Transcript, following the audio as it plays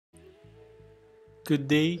Good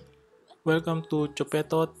day. Welcome to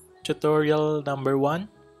Tsupetot tutorial number 1,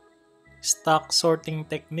 stock sorting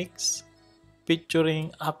techniques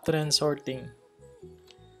featuring uptrend sorting.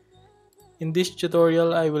 In this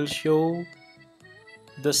tutorial, I will show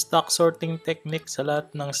the stock sorting technique sa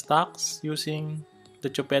lahat ng stocks using the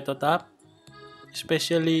Tsupetot app.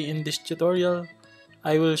 Especially in this tutorial,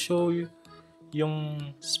 I will show you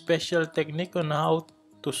yung special technique on how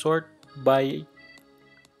to sort by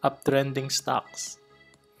uptrending stocks.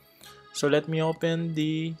 So let me open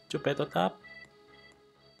the Tsupetot app.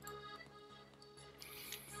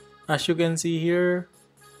 As you can see here,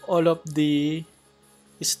 all of the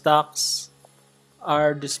stocks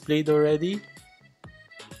are displayed already.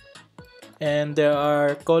 And there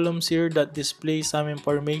are columns here that display some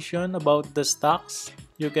information about the stocks.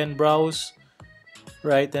 You can browse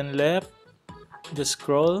right and left, just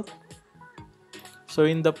scroll. So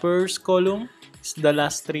in the first column is the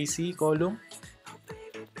last 3C column.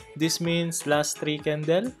 This means last 3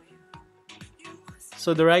 candle.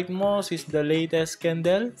 So the rightmost is the latest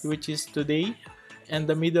candle, which is today, and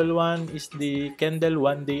the middle one is the candle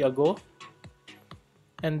 1 day ago,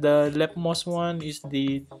 and the leftmost one is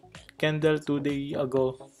the candle 2 days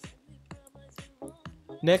ago.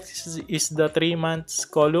 Next is the 3 months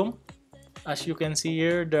column. As you can see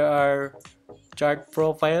here, there are chart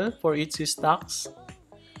profile for each stocks,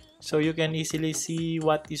 so you can easily see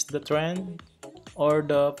what is the trend or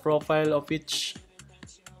the profile of each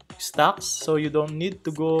stocks, so you don't need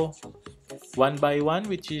to go one by one,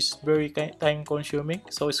 which is very time consuming.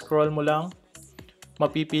 So scroll mo lang,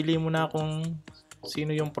 mapipili mo na kung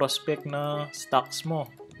sino yung prospect na stocks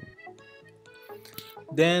mo.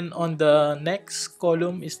 Then on the next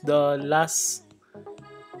column is the last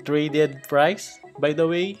traded price. By the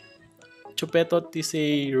way, Tsupetot is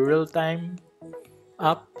a real-time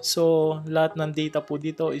app, so lahat ng data po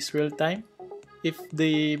dito is real-time. If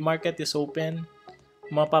the market is open,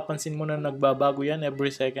 mapapansin mo na nagbabago yan every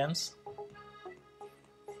seconds.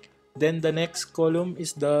 Then the next column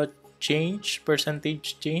is the change,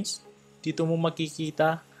 percentage change. Dito mo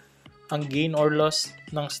makikita ang gain or loss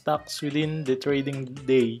ng stocks within the trading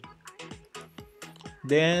day.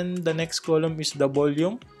 Then the next column is the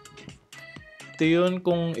volume. Ito yun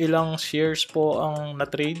kung ilang shares po ang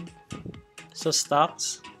na-trade sa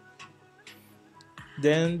stocks.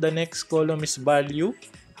 Then the next column is value.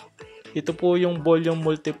 Ito po yung volume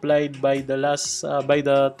multiplied by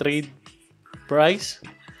the trade price.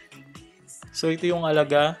 So ito yung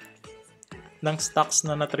alaga ng stocks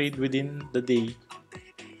na na-trade within the day.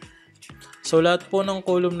 So lahat po ng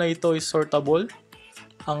column na ito is sortable.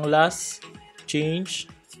 Ang last, change,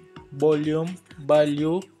 volume,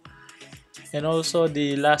 value, and also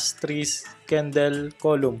the last 3 candle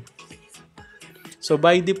column. So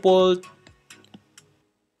by default,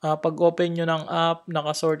 pag open nyo ng app,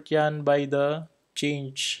 nakasort yan by the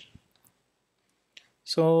change.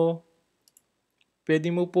 So, pwede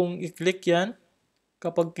mo pong i-click yan.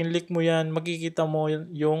 Kapag kinlik mo yan, makikita mo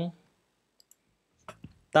yung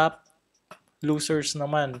top losers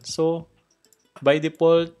naman. So, by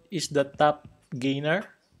default is the top gainer.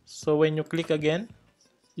 So, when you click again,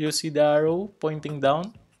 you see the arrow pointing down,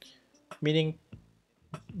 meaning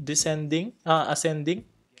ascending.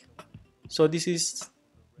 So, this is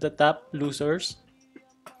the top losers.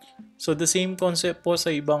 So the same concept po sa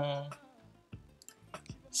ibang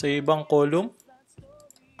column.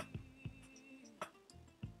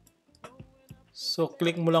 So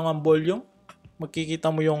click mo lang ang volume, makikita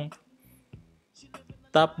mo yung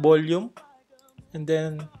top volume and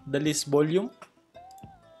then the least volume.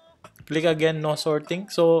 Click again, no sorting.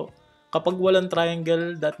 So kapag walang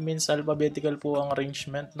triangle, that means alphabetical po ang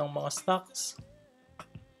arrangement ng mga stocks.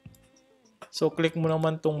 So, click mo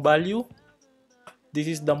naman tong value.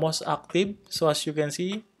 This is the most active. So, as you can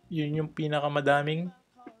see, yun yung pinakamadaming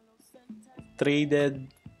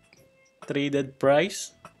traded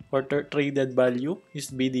price or traded value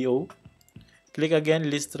is BDO. Click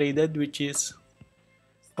again, list traded, which is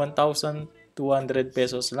 1,200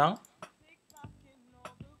 pesos lang.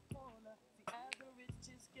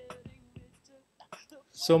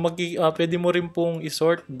 So, pwede mo rin pong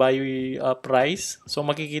isort by price. So,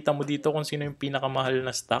 makikita mo dito kung sino yung pinakamahal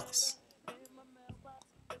na stocks.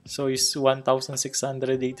 So, is 1,686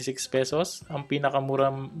 pesos. Ang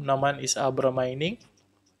pinakamura naman is Abra Mining,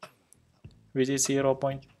 which is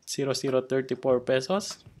 0.0034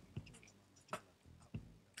 pesos.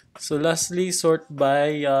 So, lastly, sort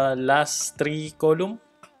by last 3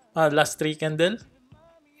 candle.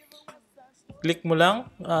 Click mo lang,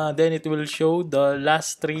 then it will show the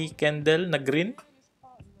last 3 candle na green.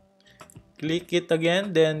 Click it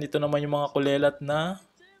again, then ito naman yung mga kulelat na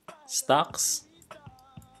stocks.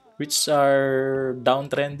 which are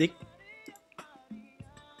downtrending.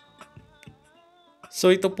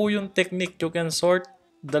 So ito po yung technique. You can sort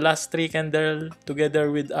the last 3 candle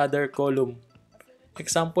together with other column.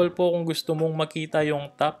 Example po kung gusto mong makita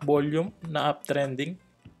yung top volume na uptrending.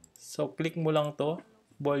 So click mo lang to,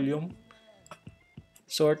 volume,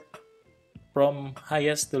 sort from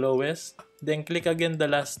highest to lowest. Then click again the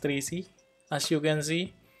last 3C. As you can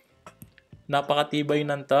see, napakatibay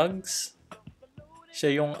ng tags.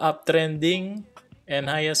 Siya yung uptrending and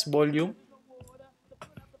highest volume.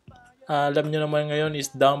 Alam nyo naman ngayon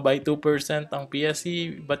is down by 2% ang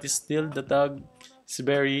PSE, but still the tag is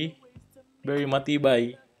very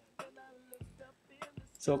matibay.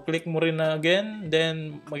 So click mo rin na again,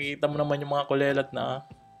 then makikita mo naman yung mga kulelat na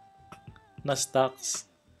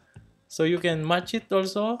stocks. So you can match it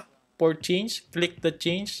also for change. Click the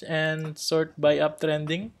change and sort by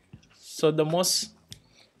uptrending. So the most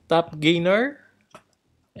top gainer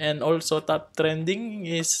and also top trending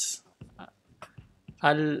is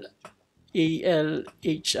ALHI.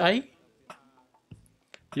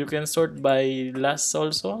 You can sort by last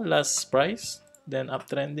also, last price, then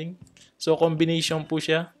uptrending. So combination po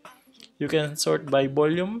siya. You can sort by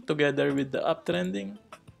volume together with the uptrending.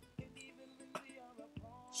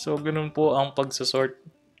 So ganun po ang pagsosort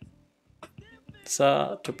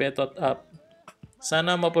sa Tsupetot app.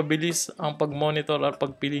 Sana mapabilis ang pag-monitor at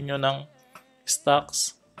pagpili nyo ng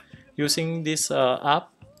stocks using this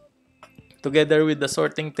app together with the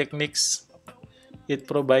sorting techniques it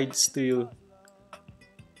provides to you.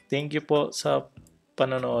 Thank you po sa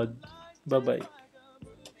panonood. Bye-bye.